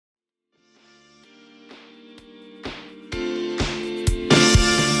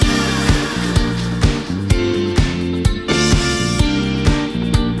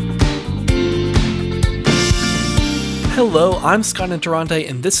Hello, I'm Scott Interrante,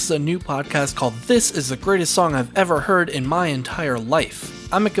 and this is a new podcast called This is the Greatest Song I've Ever Heard in My Entire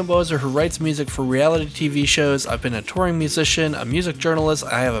Life. I'm a composer who writes music for reality TV shows. I've been a touring musician, a music journalist,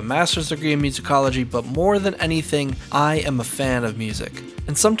 I have a master's degree in musicology, but more than anything, I am a fan of music.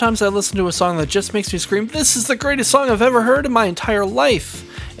 And sometimes I listen to a song that just makes me scream, "This is the greatest song I've ever heard in my entire life!"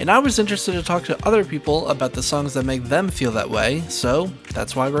 And I was interested to talk to other people about the songs that make them feel that way, so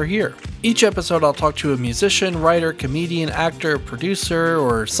that's why we're here. Each episode I'll talk to a musician, writer, comedian, actor, producer,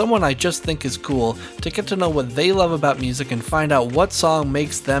 or someone I just think is cool to get to know what they love about music and find out what song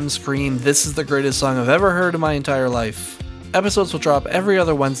makes them scream, "This is the greatest song I've ever heard in my entire life." Episodes will drop every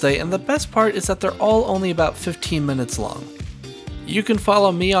other Wednesday, and the best part is that they're all only about 15 minutes long. You can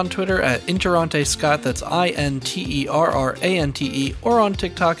follow me on Twitter at Interrante Scott, that's INTERRANTE, or on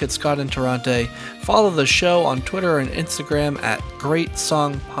TikTok at Scott Interrante. Follow the show on Twitter and Instagram at Great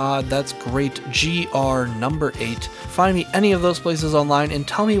Song Pod, that's great GR number 8. Find me any of those places online and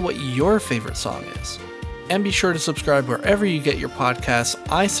tell me what your favorite song is. And be sure to subscribe wherever you get your podcasts.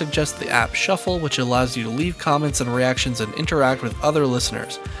 I suggest the app Shuffle, which allows you to leave comments and reactions and interact with other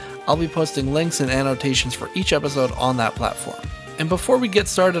listeners. I'll be posting links and annotations for each episode on that platform. And before we get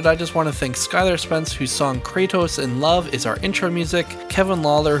started, I just want to thank Skylar Spence, whose song Kratos in Love is our intro music, Kevin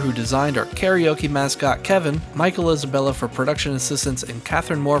Lawler, who designed our karaoke mascot Kevin, Michael Isabella for production assistance, and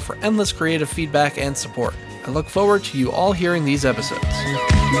Catherine Moore for endless creative feedback and support. I look forward to you all hearing these episodes.